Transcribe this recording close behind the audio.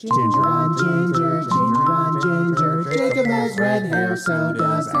Ginger on ginger, ginger on ginger. Jacob has red hair, so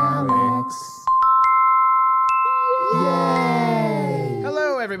does Alex. Yay!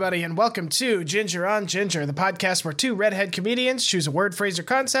 Hello, everybody, and welcome to Ginger on Ginger, the podcast where two redhead comedians choose a word, phrase, or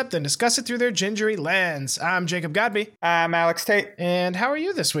concept and discuss it through their gingery lens. I'm Jacob Godby. I'm Alex Tate. And how are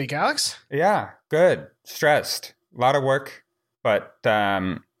you this week, Alex? Yeah, good. Stressed. A lot of work, but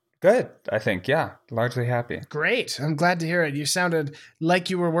good, I think. Yeah, largely happy. Great. I'm glad to hear it. You sounded like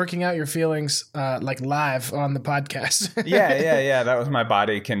you were working out your feelings like live on the podcast. Yeah. That was my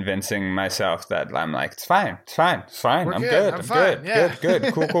body convincing myself that I'm like, it's fine. We're I'm good. good. I'm fine. Yeah.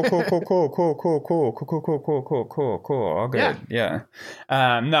 Good. Cool. All good. Yeah.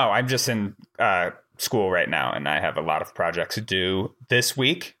 No, I'm just in school right now, and I have a lot of projects to do this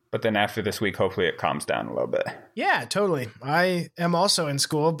week. But then after this week, hopefully it calms down a little bit. Yeah, totally. I am also in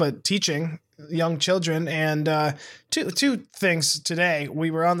school, but teaching young children. And two things today.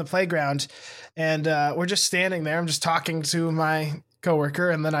 We were on the playground, and we're just standing there. I'm just talking to my coworker,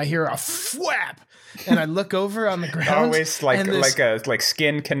 and then I hear a thwap, and I look over on the ground. Always like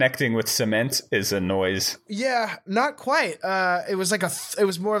skin connecting with cement is a noise. Yeah, not quite. It was like it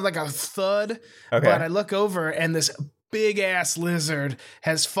was more of like a thud. Okay. But I look over, and this big ass lizard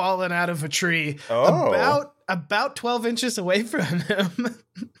has fallen out of a tree about 12 inches away from him.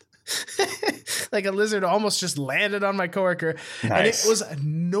 Like a lizard almost just landed on my coworker. Nice. And it was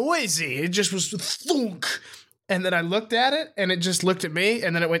noisy. It just was thunk. And then I looked at it, and it just looked at me,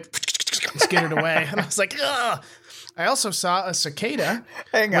 and then it went skittered away. And I was like, ugh. I also saw a cicada.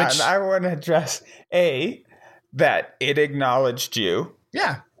 Hang on, I want to address that it acknowledged you.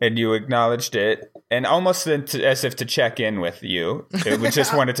 Yeah. And you acknowledged it, and almost as if to check in with you. It was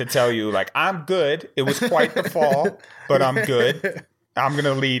just wanted to tell you, like, I'm good. It was quite the fall, but I'm good. I'm going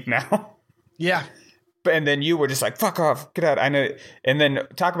to leave now. Yeah. And then you were just like, fuck off, get out. I know. And then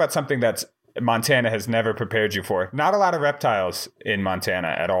talk about something that's Montana has never prepared you for. Not a lot of reptiles in Montana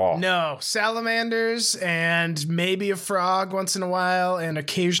at all. No, salamanders and maybe a frog once in a while and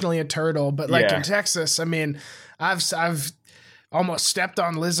occasionally a turtle. But like in Texas, I mean, I've almost stepped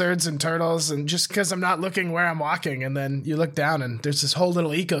on lizards and turtles, and just because I'm not looking where I'm walking, and then you look down and there's this whole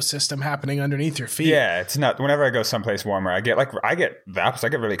little ecosystem happening underneath your feet. Yeah, it's not. Whenever I go someplace warmer, I get the opposite. I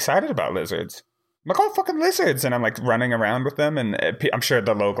get really excited about lizards. I'm like, oh, fucking lizards, and I'm like running around with them, and I'm sure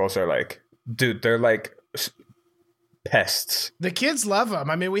the locals are like, dude, they're like pests. The kids love them.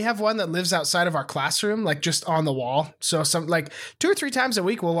 I mean, we have one that lives outside of our classroom, like just on the wall. So some like 2 or 3 times a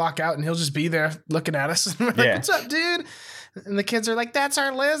week we'll walk out and he'll just be there looking at us. And we're like, what's up, dude? And the kids are like, that's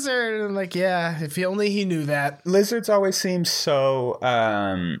our lizard. And I'm like, yeah, if only he knew that. Lizards always seem so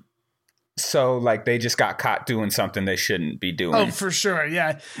like they just got caught doing something they shouldn't be doing. Oh, for sure.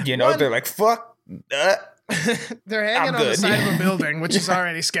 Yeah. You know, they're like, fuck. They're hanging on the side of a building, which is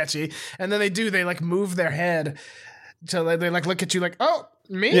already sketchy. And then they like move their head to they like look at you like, oh,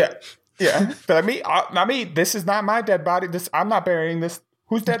 me? Yeah. But me, this is not my dead body. I'm not burying this.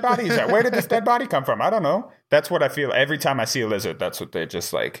 Whose dead body is that? Where did this dead body come from? I don't know. That's what I feel every time I see a lizard. That's what they're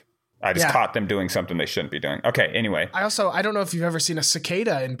just like. I just caught them doing something they shouldn't be doing. Okay, anyway. I don't know if you've ever seen a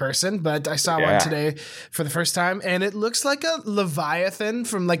cicada in person, but I saw one today for the first time, and it looks like a leviathan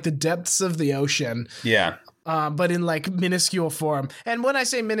from like the depths of the ocean. Yeah. But in like minuscule form. And when I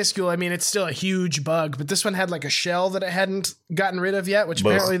say minuscule, I mean it's still a huge bug, but this one had like a shell that it hadn't gotten rid of yet, which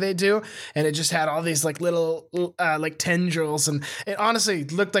apparently they do. And it just had all these like little like tendrils, and it honestly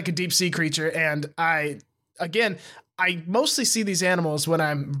looked like a deep sea creature. And I mostly see these animals when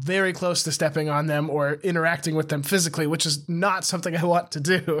I'm very close to stepping on them or interacting with them physically, which is not something I want to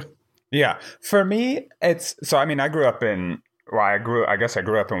do. Yeah. For me, I grew up in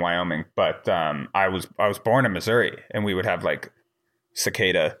Wyoming, but I was born in Missouri, and we would have like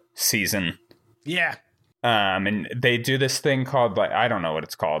cicada season. Yeah. And they do this thing called, like, I don't know what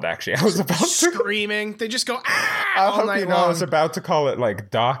it's called, actually. I was about to screaming. They just go, ah, I all hope night you know long. I was about to call it like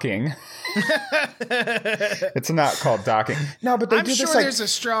docking. It's not called docking. No, but I'm sure there's a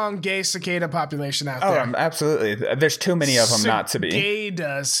strong gay cicada population out there. Oh, absolutely. There's too many of them not to be.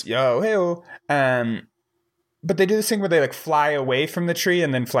 Cicadas. Yo, hey. But they do this thing where they like fly away from the tree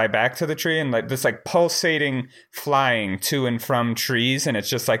and then fly back to the tree, and like this like pulsating flying to and from trees, and it's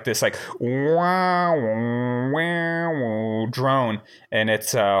just like this like wow, wow, wow drone, and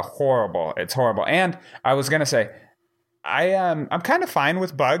it's horrible. It's horrible. And I was gonna say, I'm kind of fine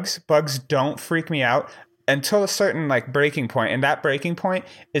with bugs. Bugs don't freak me out until a certain like breaking point, and that breaking point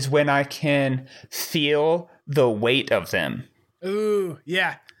is when I can feel the weight of them. Ooh,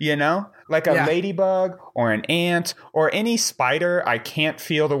 yeah. You know, like a ladybug or an ant or any spider I can't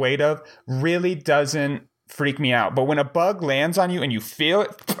feel the weight of really doesn't freak me out. But when a bug lands on you and you feel it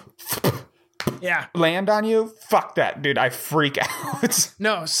Yeah. land on you, fuck that, dude. I freak out.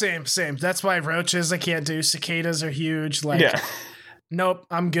 No, same. That's why roaches I can't do. Cicadas are huge. Like, Yeah. nope,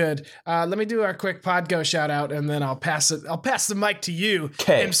 I'm good. Let me do our quick Podgo shout out, and then I'll pass the mic to you,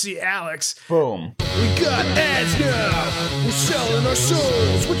 'Kay. MC Alex. Boom. We got ads now. We're selling our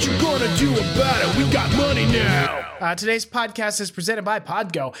souls. What you gonna do about it? We got money now. Today's podcast is presented by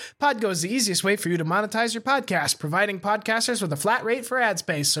Podgo. Podgo is the easiest way for you to monetize your podcast, providing podcasters with a flat rate for ad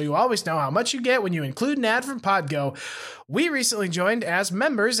space, so you always know how much you get when you include an ad from Podgo. We recently joined as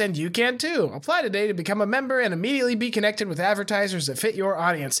members, and you can too. Apply today to become a member and immediately be connected with advertisers that fit your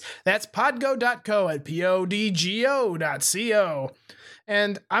audience. That's podgo.co at podgo.co.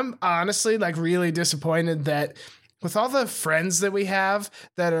 And I'm honestly like really disappointed that with all the friends that we have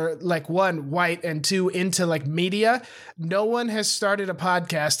that are like one, white, and two, into like media, no one has started a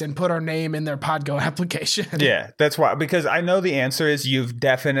podcast and put our name in their Podgo application. Yeah, that's why. Because I know the answer is you've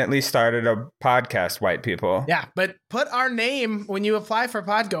definitely started a podcast, white people. Yeah, but put our name when you apply for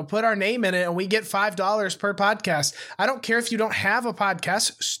Podgo, put our name in it and we get $5 per podcast. I don't care if you don't have a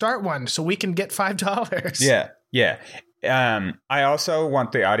podcast, start one so we can get $5. Yeah. I also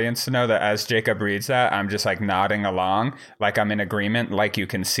want the audience to know that as Jacob reads that, I'm just like nodding along, like I'm in agreement, like you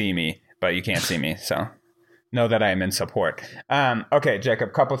can see me, but you can't see me. So know that I am in support. Okay,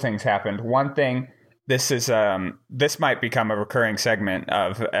 Jacob, couple things happened. One thing, this might become a recurring segment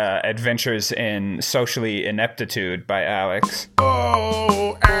of Adventures in Socially Ineptitude by Alex.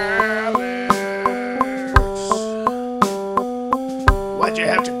 Oh, Alex. Why'd you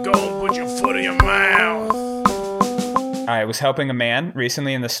have to go and put your foot in your mouth? I was helping a man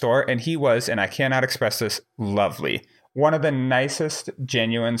recently in the store, and he was, and I cannot express this, lovely. One of the nicest,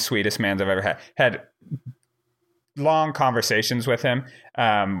 genuine, sweetest mans I've ever had. Had long conversations with him,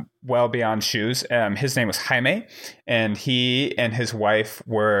 well beyond shoes. His name was Jaime, and he and his wife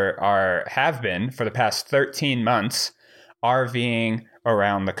have been for the past 13 months RVing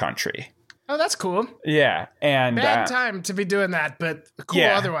around the country. Oh, that's cool. Yeah, and bad time to be doing that, but cool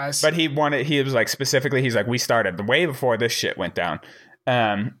otherwise. But he was like specifically, he's like, we started way before this shit went down.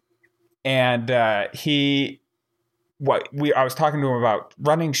 I was talking to him about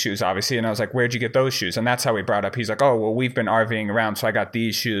running shoes, obviously, and I was like, where'd you get those shoes? And that's how we brought up, he's like, oh, well, we've been RVing around, so I got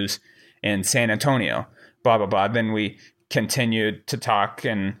these shoes in San Antonio, blah, blah, blah. Then we continued to talk,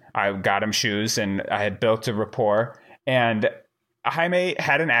 and I got him shoes, and I had built a rapport. And Jaime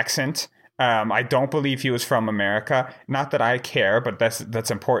had an accent. I don't believe he was from America. Not that I care, but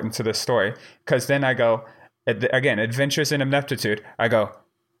that's important to this story. Because then I go, again, Adventures in Ineptitude. I go,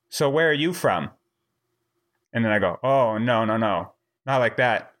 so where are you from? And then I go, oh, no. Not like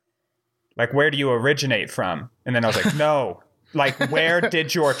that. Like, where do you originate from? And then I was like, no. Like, where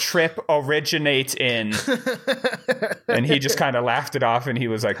did your trip originate in? And he just kind of laughed it off, and he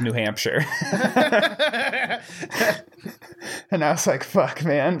was like, New Hampshire. And I was like, fuck,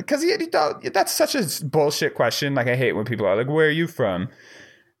 man. Because that's such a bullshit question. Like, I hate when people are like, where are you from?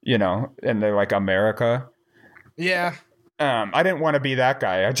 You know, and they're like, America. Yeah. I didn't want to be that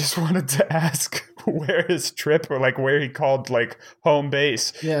guy. I just wanted to ask where his trip, or like where he called like home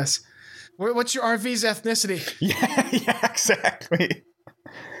base. Yes. What's your RV's ethnicity? Yeah, exactly.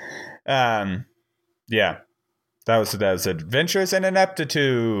 Yeah. That was Adventures in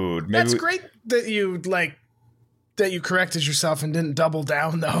Ineptitude. That's great that you corrected yourself and didn't double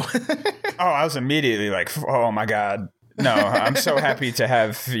down, though. Oh, I was immediately like, oh my God. No, I'm so happy to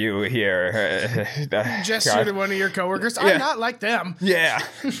have you here. Gesture to one of your coworkers. Yeah. I'm not like them. Yeah.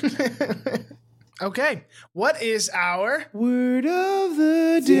 Okay. What is our Word of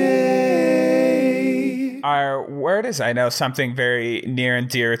the day? Our word is, I know, something very near and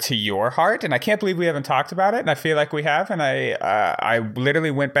dear to your heart, and I can't believe we haven't talked about it, and I feel like we have, and I literally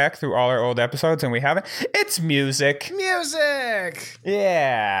went back through all our old episodes, and we haven't. It's music. music.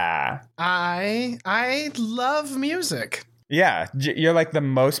 Yeah. I love music. Yeah, you're like the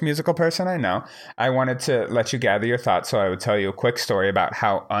most musical person I know. I wanted to let you gather your thoughts, so I would tell you a quick story about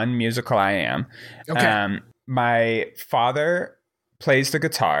how unmusical I am. Okay. My father plays the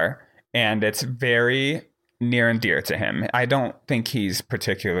guitar, and it's very near and dear to him. I don't think he's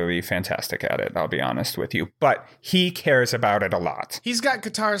particularly fantastic at it, I'll be honest with you, but he cares about it a lot. He's got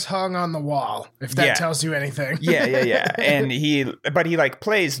guitars hung on the wall, if that tells you anything. Yeah. And he like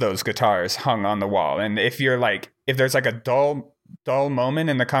plays those guitars hung on the wall. And if there's like a dull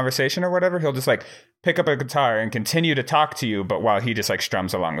moment in the conversation or whatever, he'll just like pick up a guitar and continue to talk to you, but while he just like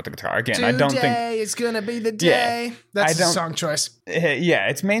strums along with the guitar. Again, Today I don't think it's gonna be the day. Yeah, That's a song choice. Yeah,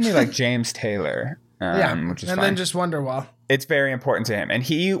 it's mainly like James Taylor. Which is and fine. then just Wonderwall. It's very important to him, and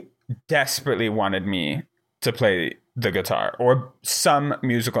he desperately wanted me to play the guitar or some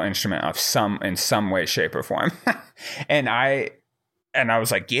musical instrument in some way, shape, or form. and I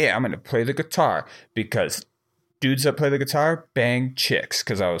was like, yeah, I'm going to play the guitar because dudes that play the guitar bang chicks,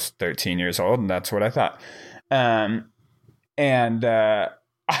 because I was 13 years old and that's what I thought. I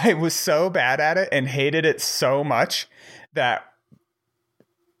was so bad at it and hated it so much that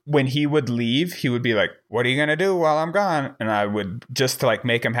when he would leave, he would be like, what are you going to do while I'm gone? And I would, just to like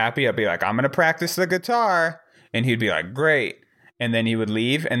make him happy, I'd be like, I'm going to practice the guitar. And he'd be like, great. And then he would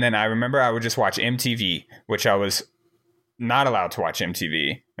leave. And then I remember I would just watch MTV, which I was not allowed to watch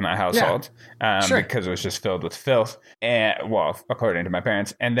MTV in my household, because it was just filled with filth. And well, according to my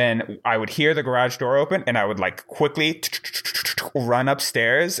parents. And then I would hear the garage door open and I would like quickly run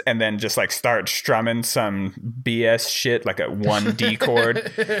upstairs and then just like start strumming some BS shit, like a 1D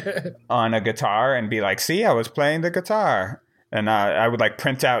chord on a guitar, and be like, see, I was playing the guitar. And I would like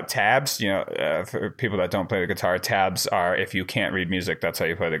print out tabs, for people that don't play the guitar. Tabs are, if you can't read music, that's how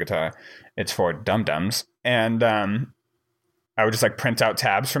you play the guitar. It's for dum-dums. And I would just like print out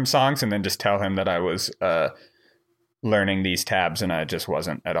tabs from songs and then just tell him that I was learning these tabs, and I just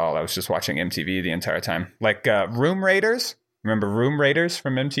wasn't at all. I was just watching MTV the entire time. Like Room Raiders. Remember Room Raiders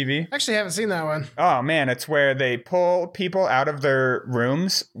from MTV? Actually, I haven't seen that one. Oh, man. It's where they pull people out of their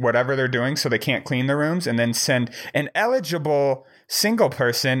rooms, whatever they're doing, so they can't clean the rooms, and then send an eligible single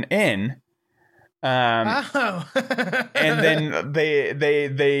person in. And then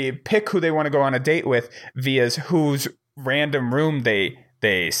they pick who they want to go on a date with via whose random room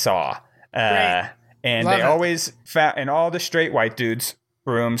they saw. And Love they it. Always found, in all the straight white dudes'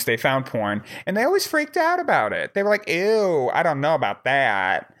 rooms, they found porn, and they always freaked out about it. They were like, ew, I don't know about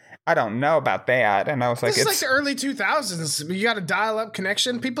that. And I was like, it's like the early 2000s. You got a dial-up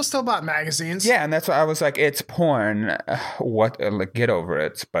connection. People still bought magazines. Yeah, and that's why I was like, it's porn. What? Like, get over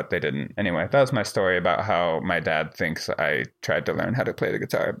it. But they didn't. Anyway, that was my story about how my dad thinks I tried to learn how to play the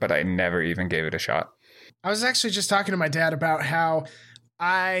guitar, but I never even gave it a shot. I was actually just talking to my dad about how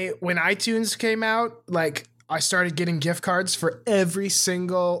when iTunes came out, like, I started getting gift cards for every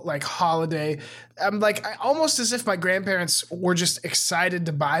single like holiday. I'm like, almost as if my grandparents were just excited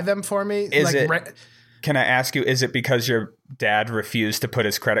to buy them for me. Can I ask you, is it because your dad refused to put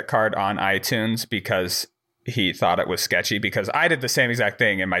his credit card on iTunes because he thought it was sketchy? Because I did the same exact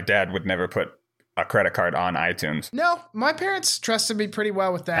thing, and my dad would never put a credit card on iTunes. No, my parents trusted me pretty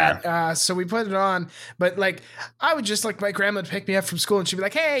well with that. Yeah. So we put it on, but like, I would just like, my grandma would pick me up from school and she'd be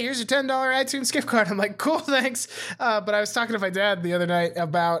like, hey, here's your $10 iTunes gift card. I'm like, cool, thanks. But I was talking to my dad the other night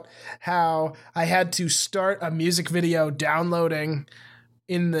about how I had to start a music video downloading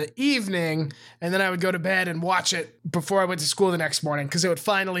in the evening, and then I would go to bed and watch it before I went to school the next morning, because it would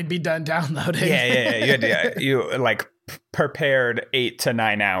finally be done downloading. Yeah. You like prepared 8 to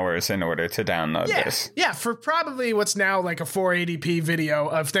 9 hours in order to download this. Yeah, for probably what's now like a 480p video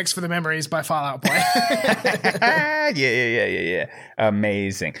of Thanks for the Memories by Fall Out Boy. Yeah.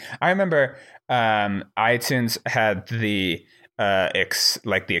 Amazing. I remember iTunes had the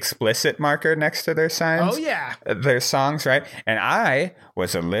the explicit marker next to their signs. Oh yeah. Their songs, right? And I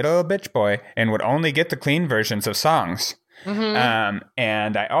was a little bitch boy and would only get the clean versions of songs. Mm-hmm.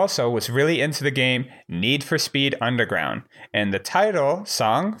 And I also was really into the game Need for Speed Underground. And the title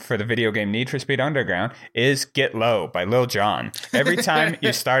song for the video game Need for Speed Underground is Get Low by Lil Jon. Every time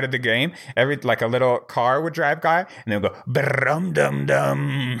you started the game, like a little car would drive by and they would go brum dum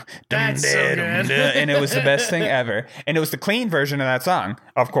dum. That's so good. And it was the best thing ever. And it was the clean version of that song,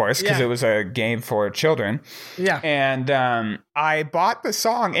 of course, because it was a game for children. Yeah. And I bought the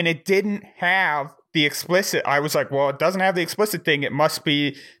song and it didn't have the explicit. I was like, well, it doesn't have the explicit thing. It must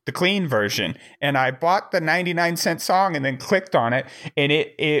be the clean version. And I bought the 99-cent song and then clicked on it. And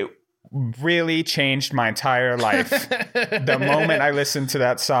it really changed my entire life. The moment I listened to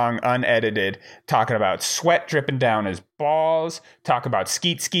that song unedited, talking about sweat dripping down his balls, talk about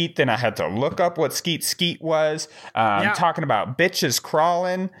skeet skeet. Then I had to look up what skeet skeet was. Talking about bitches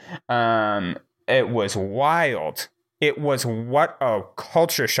crawling. It was wild. It was what a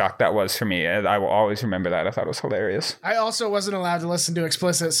culture shock that was for me. I will always remember that. I thought it was hilarious. I also wasn't allowed to listen to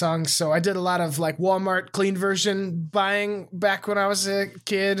explicit songs, so I did a lot of like Walmart clean version buying back when I was a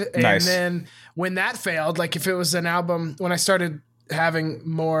kid. And then when that failed, like if it was an album, when I started having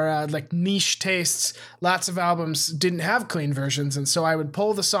more like niche tastes, lots of albums didn't have clean versions. And so I would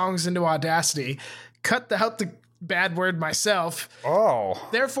pull the songs into Audacity, cut out the bad word myself. Oh.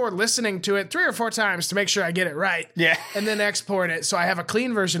 Therefore, listening to it 3 or 4 times to make sure I get it right. Yeah. And then export it so I have a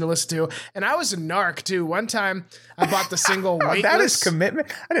clean version to listen to. And I was a narc, too. One time, I bought the single Weightless. That is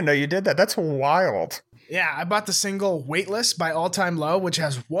commitment. I didn't know you did that. That's wild. Yeah, I bought the single Weightless by All Time Low, which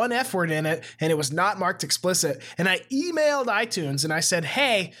has one F word in it, and it was not marked explicit. And I emailed iTunes and I said,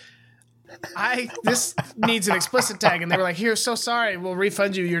 hey, this needs an explicit tag. And they were like, here, so sorry, we'll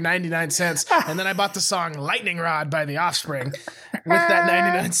refund you your 99 cents. And then I bought the song Lightning Rod by The Offspring with that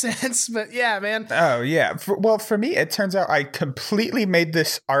 99 cents. But yeah, man. Oh, yeah. For me, it turns out I completely made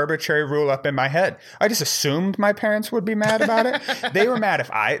this arbitrary rule up in my head. I just assumed my parents would be mad about it. They were mad if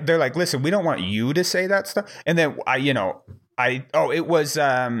they're like, listen, we don't want you to say that stuff. And then it was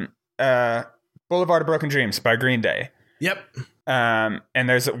Boulevard of Broken Dreams by Green Day. Yep. And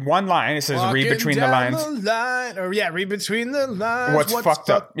there's one line. It says, read between the lines. Read between the lines. What's fucked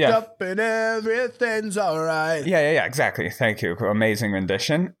up? Yeah. Up and everything's all right. Yeah, exactly. Thank you. Amazing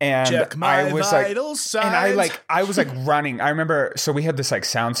rendition. And check my I was vital signs. And I was running. I remember, so we had this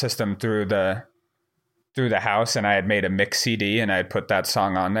sound system through the house, and I had made a mix CD, and I had put that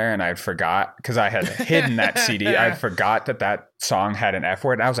song on there, and I forgot, because I had hidden that CD. I forgot that song had an F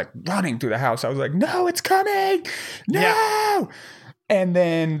word, and I was running through the house. I was like, no, it's coming. No. Yeah. And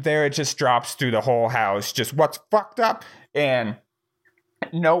then there it just drops through the whole house, just what's fucked up. And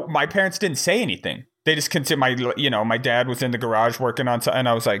no, my parents didn't say anything. They just considered my dad was in the garage working on something, and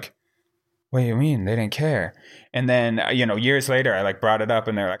I was like, what do you mean? They didn't care. And then, years later, I brought it up,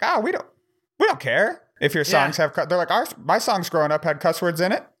 and they're like, oh, we don't care. If your songs have, they're like, my songs growing up had cuss words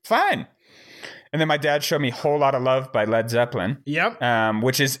in it. Fine. And then my dad showed me Whole Lotta Love by Led Zeppelin. Yep.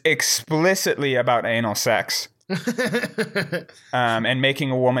 Which is explicitly about anal sex. And making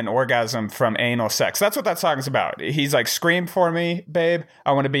a woman orgasm from anal sex. That's what that song is about. He's like, scream for me, babe.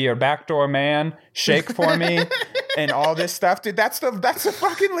 I want to be your backdoor man. Shake for me. And all this stuff. Dude, that's the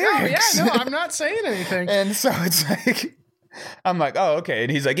fucking lyrics. Oh, yeah, no, I'm not saying anything. And so it's like... I'm like, oh, okay.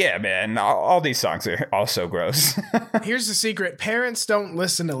 And he's like, yeah, man, all these songs are also gross. Here's the secret. Parents don't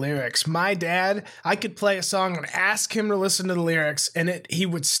listen to lyrics. My dad, I could play a song and ask him to listen to the lyrics, and he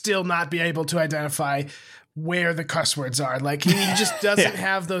would still not be able to identify where the cuss words are. Like, he just doesn't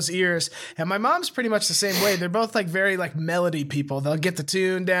have those ears. And my mom's pretty much the same way. They're both very melody people. They'll get the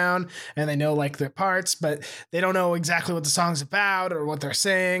tune down and they know the parts, but they don't know exactly what the song's about or what they're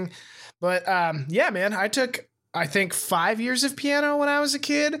saying. But yeah, man, I think 5 years of piano when I was a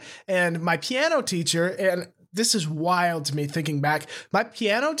kid, and my piano teacher, and this is wild to me thinking back, my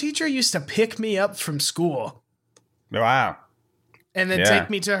piano teacher used to pick me up from school. Wow. And then take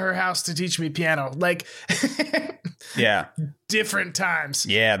me to her house to teach me piano. Yeah. Different times.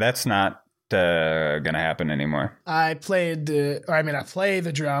 Yeah, that's not going to happen anymore. I play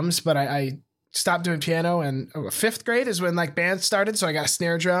the drums, but I stopped doing piano, and 5th grade is when band started. So I got a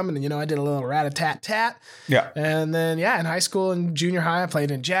snare drum, and I did a little rat-a-tat-tat. Yeah. And then in high school and junior high, I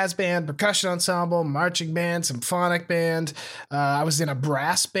played in jazz band, percussion ensemble, marching band, symphonic band. I was in a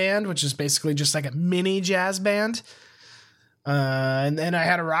brass band, which is basically just a mini jazz band. And then I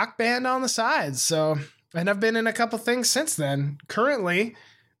had a rock band on the side. So, and I've been in a couple things since then. Currently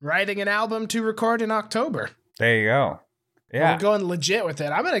writing an album to record in October. There you go. Yeah. We're going legit with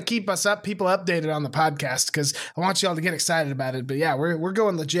it. I'm going to keep people updated on the podcast because I want you all to get excited about it. But yeah, we're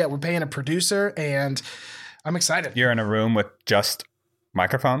going legit. We're paying a producer, and I'm excited. You're in a room with just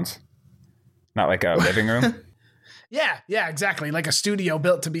microphones? Not like a living room? Yeah, exactly. Like a studio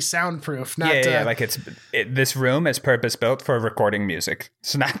built to be soundproof. This room is purpose built for recording music.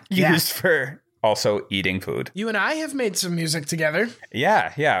 It's not used for also eating food. You and I have made some music together.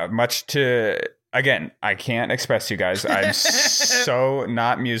 Yeah. Much to... Again, I can't express to you guys. I'm so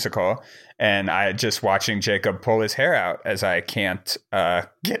not musical, and I just watching Jacob pull his hair out as I can't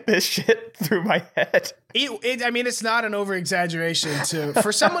get this shit through my head. It's not an over-exaggeration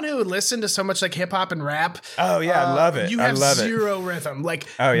for someone who would listen to so much hip hop and rap. Oh yeah, I love it. You have zero rhythm,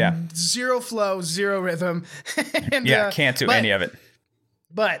 zero flow, zero rhythm. And, can't do any of it.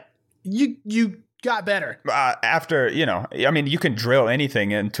 But you got better. After, you can drill anything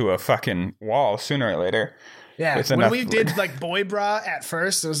into a fucking wall sooner or later. Yeah, when we did Boy Bra at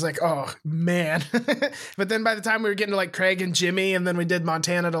first, it was oh man. But then by the time we were getting to Craig and Jimmy, and then we did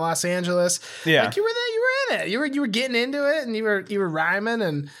Montana to Los Angeles, you were there, you were in it. You were getting into it, and you were rhyming,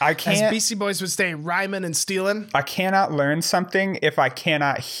 and as BC Boys would say, rhyming and stealing. I cannot learn something if I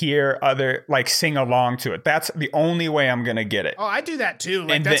cannot hear other sing along to it. That's the only way I'm gonna get it. Oh, I do that too.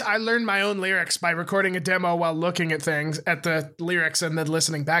 I learned my own lyrics by recording a demo while looking at the lyrics and then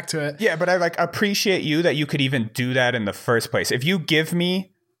listening back to it. Yeah, but I appreciate you that you could even do that in the first place. If you give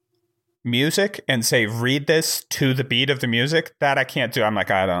me music and say, read this to the beat of the music, that I can't do. I'm I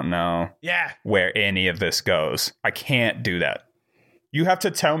don't know where any of this goes. I can't do that. You have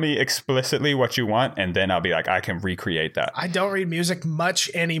to tell me explicitly what you want, and then I'll be like, I can recreate that. I don't read music much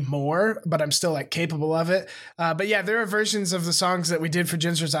anymore, but I'm still like capable of it. But yeah, there are versions of the songs that we did for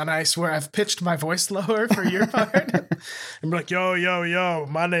Gingers on Ice where I've pitched my voice lower for your part. I'm like, yo, yo, yo,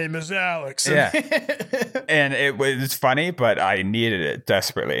 my name is Alex. Yeah. And it was funny, but I needed it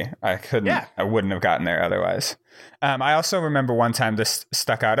desperately. I couldn't, I wouldn't have gotten there otherwise. I also remember one time this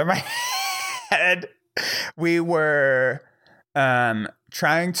stuck out of my head. We were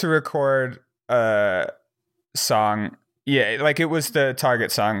trying to record a song. Yeah, like it was the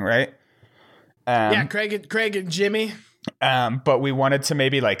Target song, right? Yeah, Craig and Jimmy. But we wanted to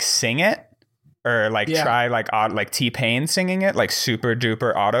maybe like sing it or like try like T-Pain singing it, like super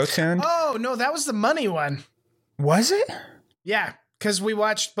duper auto-tuned. Oh, no, that was the Money one. Was it? Yeah, because we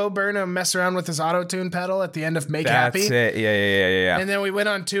watched Bo Burnham mess around with his auto-tune pedal at the end of Make Happy. That's it. Yeah. And then we went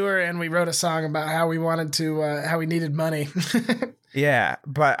on tour and we wrote a song about how we wanted to, how we needed money. Yeah,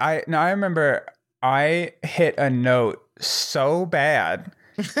 but I remember I hit a note so bad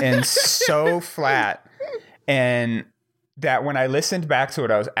and so flat, and that when I listened back to it,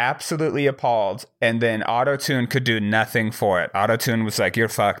 I was absolutely appalled. And then Autotune could do nothing for it. Autotune was like, "You're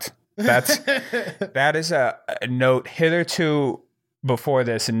fucked." That is a note hitherto before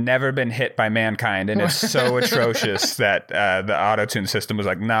this never been hit by mankind, and it's so atrocious that the Autotune system was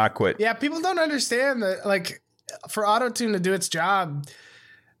like, "Nah, quit." Yeah, people don't understand that. Like, for Autotune to do its job,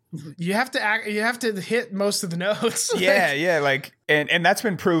 you have to hit most of the notes. Like, and that's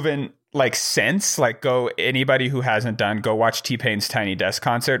been proven. Like, since, like, anybody who hasn't go watch T-Pain's Tiny Desk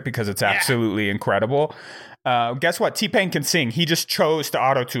concert, because it's absolutely incredible. Guess what? T-Pain can sing. He just chose to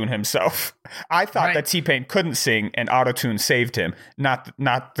auto-tune himself. I thought that T-Pain couldn't sing and auto-tune saved him.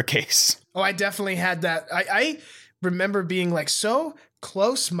 Not the case. Oh, I definitely had that. I remember being like so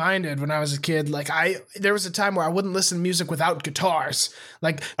close-minded when I was a kid. Like, there was a time where I wouldn't listen to music without guitars.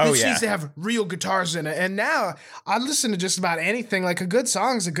 Like, this needs to have real guitars in it. And now I listen to just about anything. Like, a good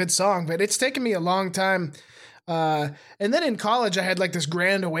song's a good song, but it's taken me a long time. And then in college, I had like this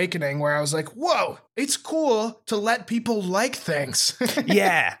grand awakening where I was like, whoa, it's cool to let people like things.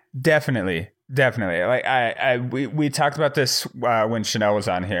 Yeah, definitely. Like we talked about this when Chanel was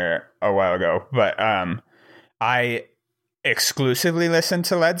on here a while ago, but I exclusively listened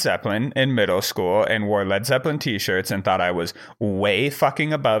to Led Zeppelin in middle school and wore Led Zeppelin t-shirts and thought I was way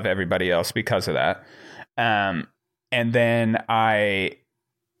fucking above everybody else because of that. And then I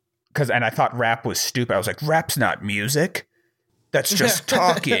thought rap was stupid. I was like, rap's not music. That's just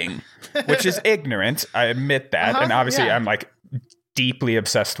talking, which is ignorant. I admit that. And obviously I'm like deeply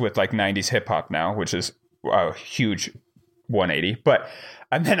obsessed with like 90s hip hop now, which is a huge 180.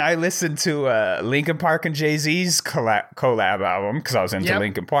 And then I listened to Linkin Park and Jay-Z's collab album because I was into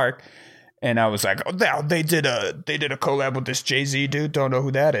Linkin Park. And I was like, oh, they did a collab with this Jay-Z dude. Don't know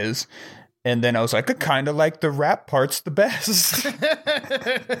who that is. And then I was like, I kind of like the rap parts the best.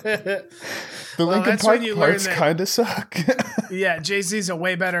 The Linkin Park parts kind of suck. Yeah, Jay-Z's a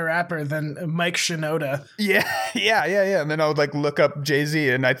way better rapper than Mike Shinoda. Yeah. And then I would like look up Jay-Z,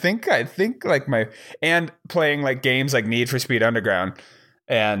 and I think like and playing like games like Need for Speed Underground,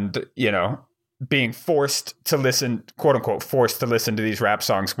 and being forced to listen, quote unquote, forced to listen to these rap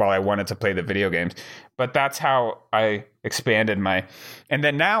songs while I wanted to play the video games. But that's how I expanded and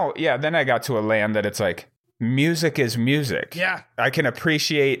then now, then I got to a land that it's like, music is music. Yeah. I can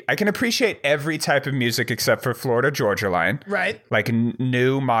appreciate every type of music except for Florida Georgia Line. Right. Like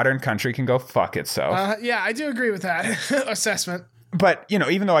new modern country can go fuck itself. Yeah, I do agree with that assessment. But,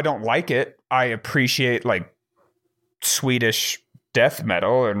 even though I don't like it, I appreciate like Swedish death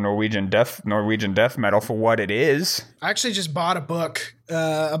metal or Norwegian death metal for what it is. I actually just bought a book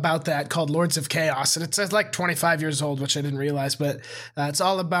about that called Lords of Chaos, and it's like 25 years old, which I didn't realize, but it's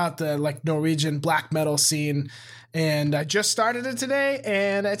all about the like Norwegian black metal scene. And I just started it today,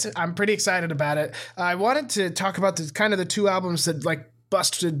 and I'm pretty excited about it. I wanted to talk about the two albums that like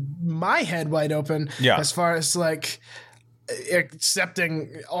busted my head wide open as far as like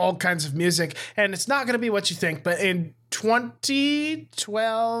accepting all kinds of music. And it's not going to be what you think, but in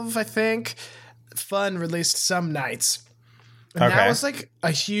 2012, I think, Fun released Some Nights. And that was like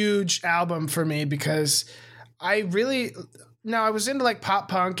a huge album for me because I was into like pop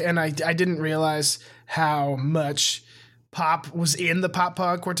punk, and I didn't realize how much pop was in the pop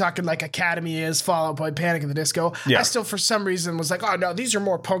punk. We're talking like Academy is, Fall Out Boy, Panic at the Disco. Yeah. I still, for some reason, was like, oh no, these are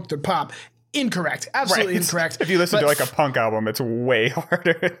more punk than pop. Incorrect. Absolutely incorrect. If you listen to like a punk album, it's way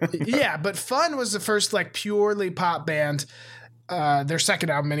harder. Yeah, but Fun was the first like purely pop band, their second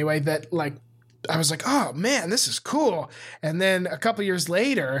album anyway, that like I was like, oh man, this is cool. And then a couple years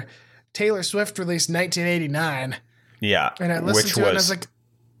later, Taylor Swift released 1989. Yeah. And I listened to it and I was like,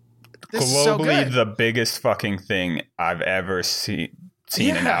 this is so globally good. the biggest fucking thing I've ever seen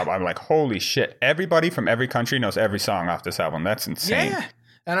an album. I'm like, holy shit. Everybody from every country knows every song off this album. That's insane. Yeah.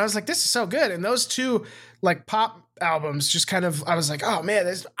 And I was like, this is so good. And those two like pop albums just kind of, I was like, oh man,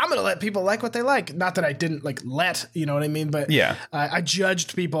 I'm going to let people like what they like. Not that I didn't like you know what I mean? But yeah, I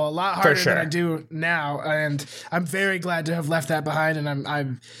judged people a lot harder sure. than I do now. And I'm very glad to have left that behind. And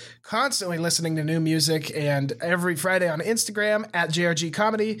I'm constantly listening to new music. And every Friday on Instagram at JRG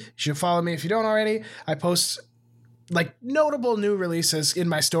Comedy, you should follow me if you don't already. I post like notable new releases in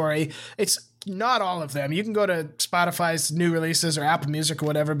my story. It's not all of them. You can go to Spotify's new releases or Apple Music or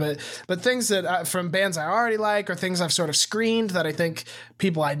whatever, but things that from bands I already like or things I've sort of screened that I think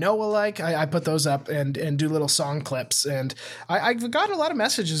people I know will like, I put those up and do little song clips. And I've gotten a lot of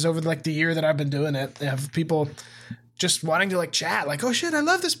messages over like the year that I've been doing it of people just wanting to like chat, like, oh shit, I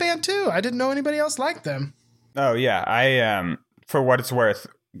love this band too. I didn't know anybody else liked them. Oh yeah. I for what it's worth,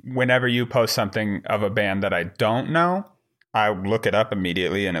 whenever you post something of a band that I don't know, I look it up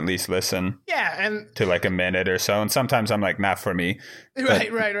immediately and at least listen. Yeah, and to like a minute or so. And sometimes I'm like, not for me.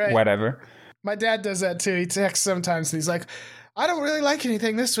 Right. Whatever. My dad does that too. He texts sometimes and he's like, I don't really like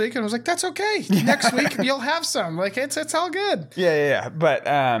anything this week. And I was like, that's okay. Next week you'll have some. Like it's all good. Yeah. But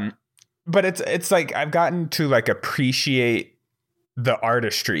it's like I've gotten to like appreciate the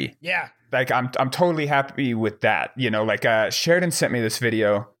artistry. Yeah. Like I'm totally happy with that. You know, like Sheridan sent me this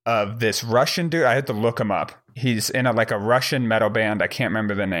video of this Russian dude. I had to look him up. He's in a Russian metal band. I can't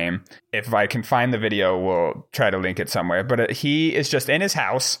remember the name. If I can find the video, we'll try to link it somewhere. But he is just in his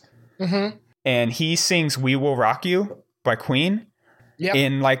house, and he sings "We Will Rock You" by Queen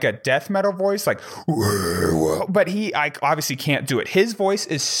in like a death metal voice, like. But I obviously can't do it. His voice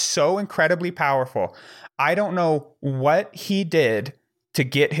is so incredibly powerful. I don't know what he did to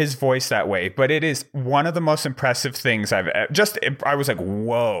get his voice that way, but it is one of the most impressive things I was like,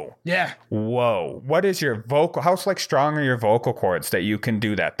 whoa. Yeah. Whoa. What is your vocal? How strong are your vocal cords that you can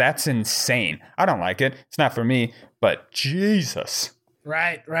do that? That's insane. I don't like it. It's not for me, but Jesus.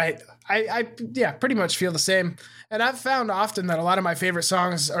 Right. I pretty much feel the same. And I've found often that a lot of my favorite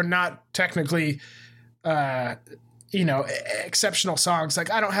songs are not technically, exceptional songs.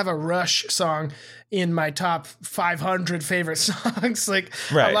 Like I don't have a Rush song in my top 500 favorite songs. Like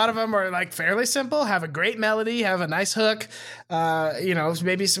a lot of them are like fairly simple, have a great melody, have a nice hook,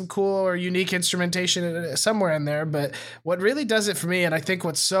 maybe some cool or unique instrumentation somewhere in there. But what really does it for me, and I think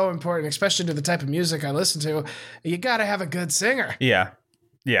what's so important, especially to the type of music I listen to, you got to have a good singer. Yeah.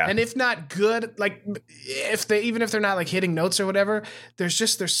 Yeah. And if not good, like even if they're not like hitting notes or whatever, there's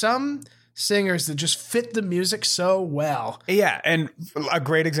some singers that just fit the music so well. Yeah, and a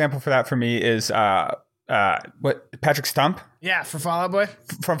great example for that for me is Patrick Stump. Yeah, for Fall Out Boy.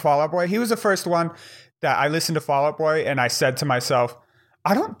 From Fall Out Boy. He was the first one that I listened to Fall Out Boy, and I said to myself,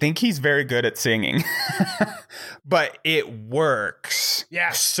 I don't think he's very good at singing, but it works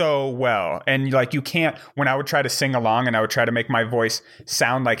so well. And like you can't, when I would try to sing along and I would try to make my voice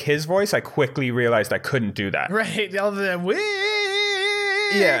sound like his voice, I quickly realized I couldn't do that. Right. All the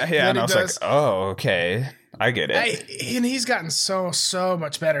Yeah. And I was like, oh, okay. I get it. And he's gotten so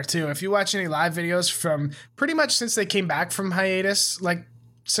much better too. If you watch any live videos from pretty much since they came back from hiatus, like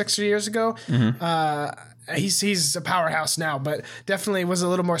 6 years ago, he's a powerhouse now, but definitely was a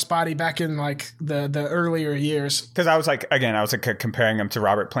little more spotty back in like the earlier years. Because I was comparing him to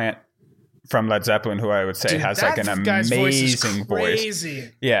Robert Plant from Led Zeppelin, who I would say has like an amazing voice.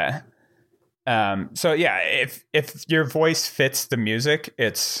 Yeah. So yeah, if your voice fits the music,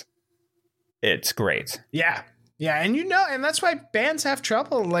 it's great. Yeah. And that's why bands have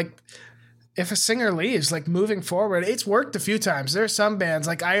trouble. Like if a singer leaves, like moving forward, it's worked a few times. There are some bands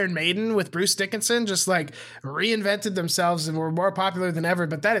like Iron Maiden with Bruce Dickinson just like reinvented themselves and were more popular than ever.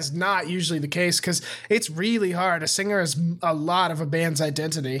 But that is not usually the case because it's really hard. A singer is a lot of a band's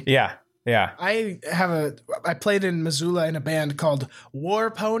identity. Yeah. I played in Missoula in a band called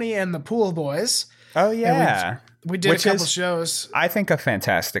War Pony and the Pool Boys. Oh yeah. We did a couple shows. I think a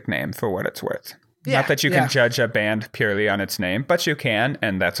fantastic name for what it's worth. Yeah, not that you can judge a band purely on its name, but you can,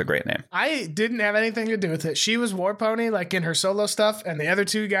 and that's a great name. I didn't have anything to do with it. She was War Pony, like in her solo stuff, and the other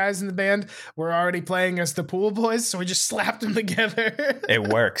two guys in the band were already playing as the Pool Boys, so we just slapped them together. It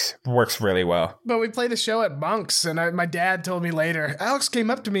works really well. But we played a show at Monk's, and my dad told me later, Alex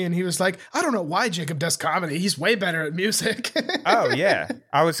came up to me and he was like, I don't know why Jacob does comedy. He's way better at music. Oh, yeah.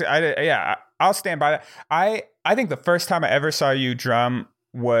 I'll stand by that. I think the first time I ever saw you drum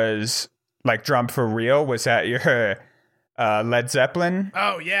was... like drum for real was at your Led Zeppelin.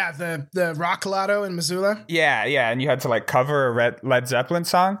 Oh yeah, the Rock Lotto in Missoula. Yeah, and you had to like cover a Led Zeppelin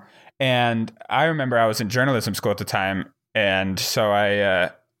song, And I remember I was in journalism school at the time, and so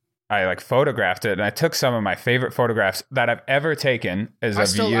I like photographed it, and I took some of my favorite photographs that I've ever taken I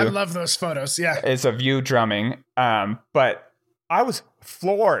love those photos. Yeah. Is of you drumming. But I was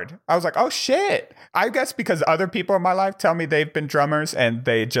floored. I was like, oh shit. I guess because other people in my life tell me they've been drummers and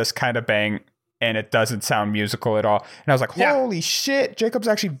they just kind of bang and it doesn't sound musical at all. And I was like, holy shit, Jacob's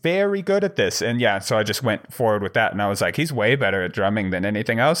actually very good at this. And yeah, so I just went forward with that. And I was like, he's way better at drumming than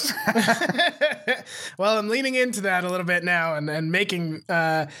anything else. Well, I'm leaning into that a little bit now and making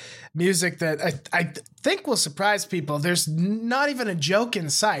music that I think will surprise people. There's not even a joke in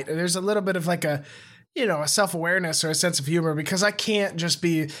sight. There's a little bit of like a self-awareness or a sense of humor, because I can't just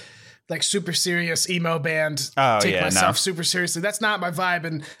be like super serious emo band, take myself super seriously. That's not my vibe,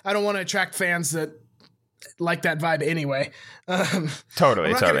 and I don't want to attract fans that like that vibe anyway.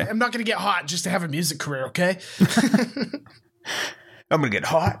 Totally. I'm not going to get hot just to have a music career, okay? I'm going to get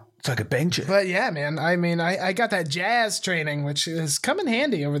hot so I can bang you. But yeah, man, I mean, I got that jazz training, which has come in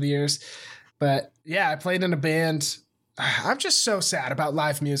handy over the years. But yeah, I played in a band. I'm just so sad about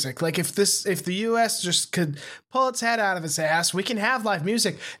live music. Like if the US just could pull its head out of its ass, we can have live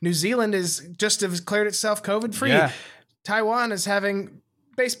music. New Zealand is just declared itself COVID free. Yeah. Taiwan is having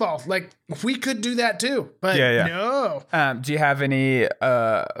baseball. Like we could do that too, but no. Do you have any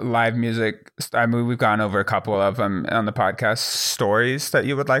live music? I mean, we've gone over a couple of them on the podcast. Stories that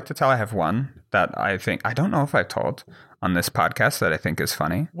you would like to tell? I have one that I don't know if I told on this podcast that I think is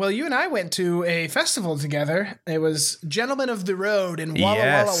funny. Well, you and I went to a festival together. It was Gentlemen of the Road in Walla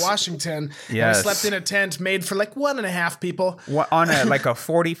Walla, Washington. Yes. We slept in a tent made for like 1.5 people. On a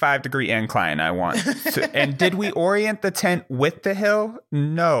 45-degree incline, I want. And did we orient the tent with the hill?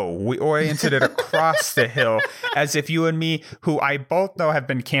 No, we oriented it across the hill, as if you and me, who I both know have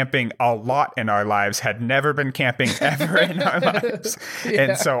been camping a lot in our lives, had never been camping ever in our lives. Yeah.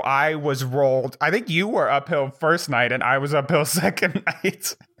 And so I was rolled. I think you were uphill first night, and I was uphill second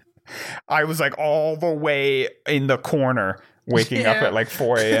night. I was like all the way in the corner, waking up at like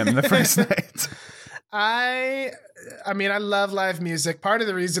 4 a.m. the first night. I mean, I love live music. Part of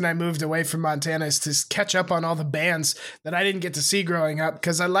the reason I moved away from Montana is to catch up on all the bands that I didn't get to see growing up,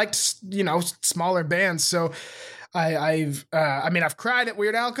 because I liked, smaller bands. So I've cried at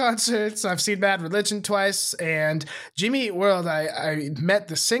Weird Al concerts. I've seen Bad Religion twice, and Jimmy Eat World I met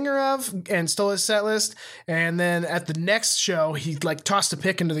the singer of and stole his set list, and then at the next show he like tossed a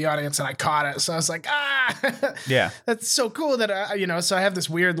pick into the audience and I caught it. So I was like, yeah, that's so cool that so I have this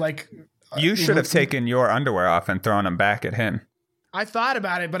weird like. You should have taken your underwear off and thrown them back at him. I thought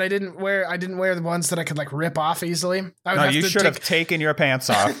about it, but I didn't wear the ones that I could like rip off easily. You should have taken your pants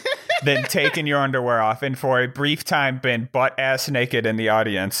off, then taken your underwear off, and for a brief time been butt ass naked in the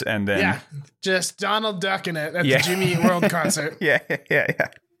audience, and then just Donald Ducking it at the Jimmy Eat World concert. Yeah.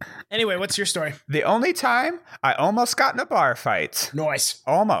 Anyway, what's your story? The only time I almost got in a bar fight. Nice.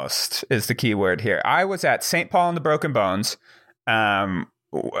 Almost is the key word here. I was at St. Paul and the Broken Bones.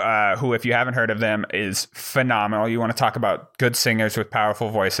 Who, if you haven't heard of them, is phenomenal. You want to talk about good singers with powerful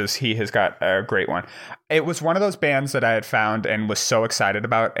voices, he has got a great one. It was one of those bands that I had found and was so excited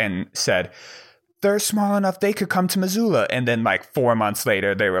about and said, they're small enough they could come to Missoula. And then like 4 months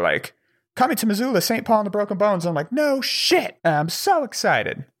later, they were like, coming to Missoula, St. Paul and the Broken Bones. I'm like, no shit. I'm so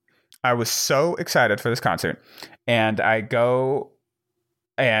excited. I was so excited for this concert. And I go...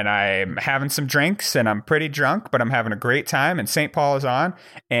 and I'm having some drinks and I'm pretty drunk, but I'm having a great time. And St. Paul is on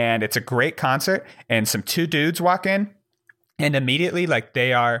and it's a great concert. And some 2 dudes walk in and immediately like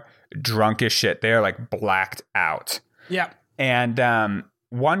they are drunk as shit. They are like blacked out. Yeah. And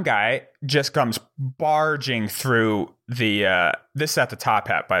one guy just comes barging through the this is at the Top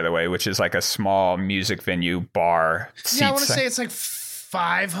Hat, by the way, which is like a small music venue bar. Yeah, I want to say it's like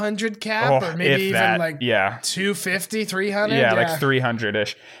 500 cap or maybe even that, like 250, 300. Yeah, like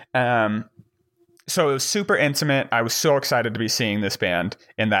 300-ish. So it was super intimate. I was so excited to be seeing this band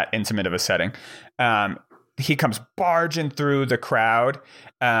in that intimate of a setting. He comes barging through the crowd,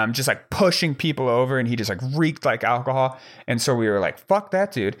 just like pushing people over, and he just like reeked like alcohol. And so we were like, fuck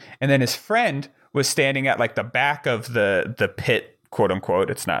that dude. And then his friend was standing at like the back of the pit, quote unquote.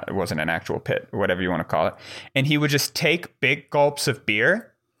 It wasn't an actual pit or whatever you want to call it. And he would just take big gulps of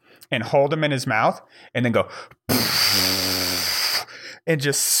beer and hold them in his mouth and then go and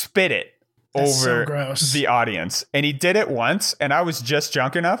just spit it over the audience. And he did it once, and I was just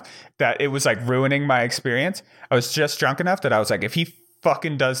drunk enough that it was like ruining my experience. I was just drunk enough that I was like, if he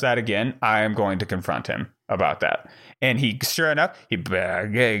fucking does that again, I am going to confront him about that. And he, sure enough, he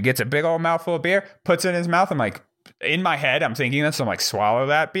gets a big old mouthful of beer, puts it in his mouth. I'm like, in my head, I'm thinking this. I'm like, swallow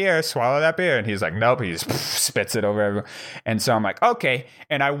that beer. And he's like, nope. He just spits it over everyone. And so I'm like, okay.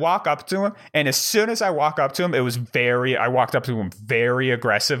 And I walk up to him. And as soon as I walk up to him, I walked up to him very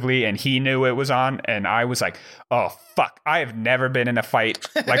aggressively, and he knew it was on. And I was like, oh, fuck. I have never been in a fight,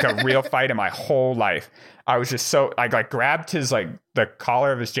 like a real fight in my whole life. I was just I like grabbed his, like the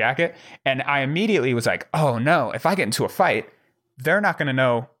collar of his jacket. And I immediately was like, oh no, if I get into a fight, they're not going to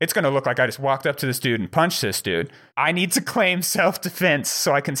know. It's going to look like I just walked up to this dude and punched this dude. I need to claim self-defense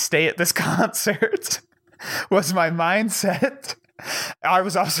so I can stay at this concert was my mindset. I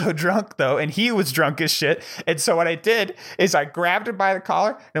was also drunk, though, and he was drunk as shit. And so what I did is I grabbed him by the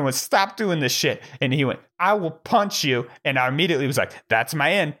collar and went, stop doing this shit. And he went, I will punch you. And I immediately was like, that's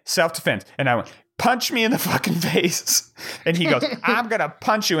my end, self-defense. And I went, punch me in the fucking face. And he goes, I'm gonna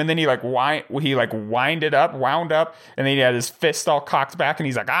punch you. And then he wound up, and then he had his fist all cocked back, and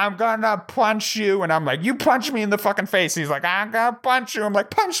he's like, I'm gonna punch you. And I'm like, you punch me in the fucking face. He's like, I'm gonna punch you. I'm like,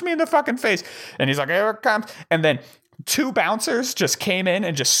 punch me in the fucking face. And he's like, here it comes. And then 2 bouncers just came in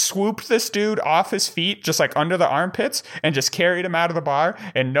and just swooped this dude off his feet, just like under the armpits, and just carried him out of the bar.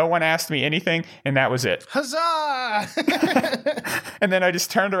 And no one asked me anything. And that was it. Huzzah! And then I just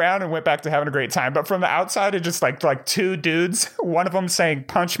turned around and went back to having a great time. But from the outside, it just like 2 dudes, one of them saying,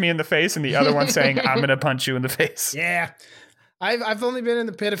 punch me in the face, and the other one saying, I'm going to punch you in the face. Yeah. I've only been in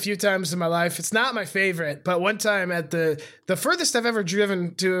the pit a few times in my life. It's not my favorite, but one time at the furthest I've ever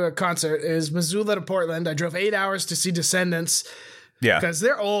driven to a concert is Missoula to Portland. I drove 8 hours to see Descendants. Yeah. Because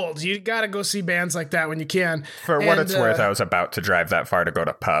they're old. You got to go see bands like that when you can. For what it's worth, I was about to drive that far to go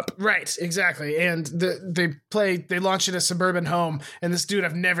to Pup. Right, exactly. And they launch in a suburban home, and this dude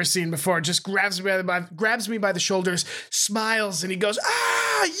I've never seen before just grabs me by the shoulders, smiles, and he goes,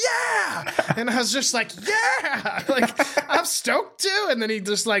 ah, yeah! And I was just like, yeah! Like, I'm stoked too. And then he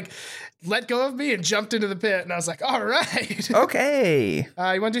just like let go of me and jumped into the pit, and I was like, all right. Okay.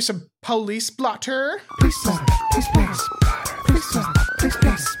 You want to do some police blotter? Police blotter.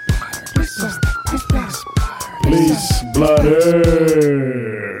 Police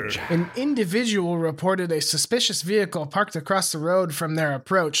blotter. An individual reported a suspicious vehicle parked across the road from their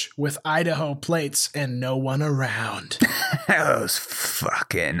approach with Idaho plates and no one around. Those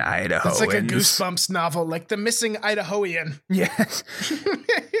fucking Idahoans. It's like a Goosebumps novel, like The Missing Idahoan. Yes.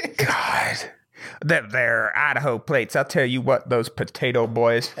 God. They're Idaho plates. I'll tell you what, those potato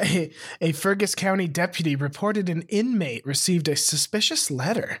boys. A Fergus County deputy reported an inmate received a suspicious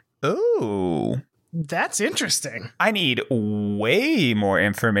letter. Ooh. That's interesting. I need way more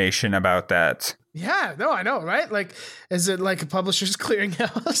information about that. Yeah, no, I know, right? Like, is it like a Publishers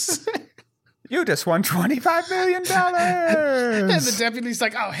Clearinghouse? You just won $25 million. And the deputy's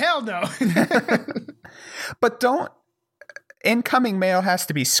like, oh, hell no. But incoming mail has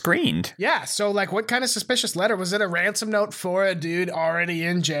to be screened. Yeah, so like what kind of suspicious letter? Was it a ransom note for a dude already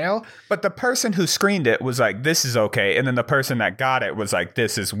in jail? But the person who screened it was like, this is okay. And then the person that got it was like,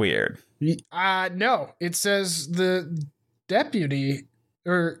 this is weird. No, it says the deputy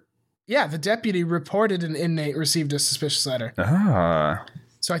reported an inmate received a suspicious letter.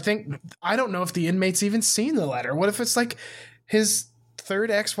 So I don't know if the inmate's even seen the letter. What if it's like his third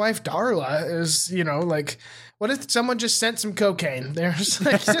ex-wife Darla is, like, what if someone just sent some cocaine? They're just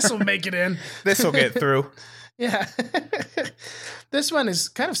like, this will make it in. This will get through. Yeah. This one is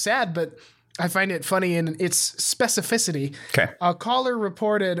kind of sad, but I find it funny in its specificity. Okay. A caller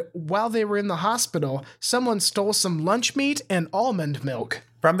reported while they were in the hospital, someone stole some lunch meat and almond milk.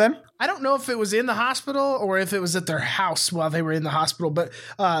 From them? I don't know if it was in the hospital or if it was at their house while they were in the hospital, but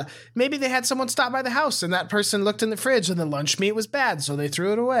maybe they had someone stop by the house and that person looked in the fridge and the lunch meat was bad, so they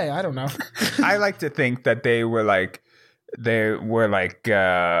threw it away. I don't know. I like to think that they're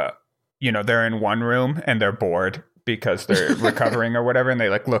in one room and they're bored because they're recovering or whatever, and they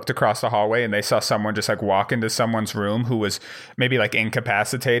like looked across the hallway and they saw someone just like walk into someone's room who was maybe like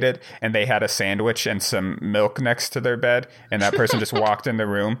incapacitated, and they had a sandwich and some milk next to their bed, and that person just walked in the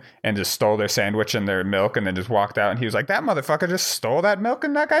room and just stole their sandwich and their milk and then just walked out, and he was like, that motherfucker just stole that milk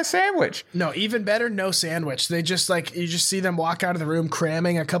and that guy's sandwich. No, even better, no sandwich. They just you just see them walk out of the room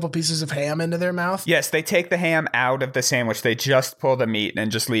cramming a couple pieces of ham into their mouth. Yes, they take the ham out of the sandwich. They just pull the meat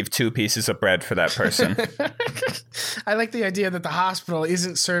and just leave 2 pieces of bread for that person. I like the idea that the hospital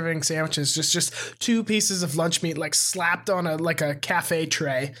isn't serving sandwiches, just 2 pieces of lunch meat like slapped on a cafe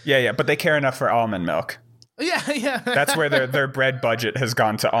tray. Yeah, but they care enough for almond milk. Yeah. That's where their bread budget has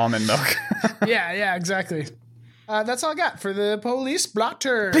gone to almond milk. Yeah, exactly. That's all I got for the police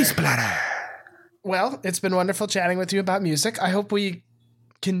blotter. Police blotter. Well, it's been wonderful chatting with you about music. I hope we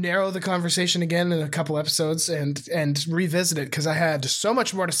can narrow the conversation again in a couple episodes and revisit it, because I had so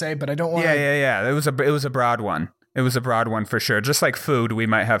much more to say, but I don't want to. Yeah. It was a broad one. It was a broad one for sure. Just like food, we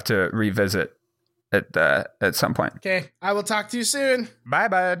might have to revisit at some point. Okay, I will talk to you soon. Bye,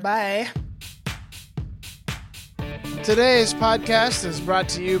 bud. Bye. Today's podcast is brought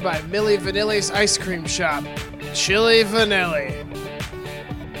to you by Milli Vanilli's Ice Cream Shop, Chili Vanilli.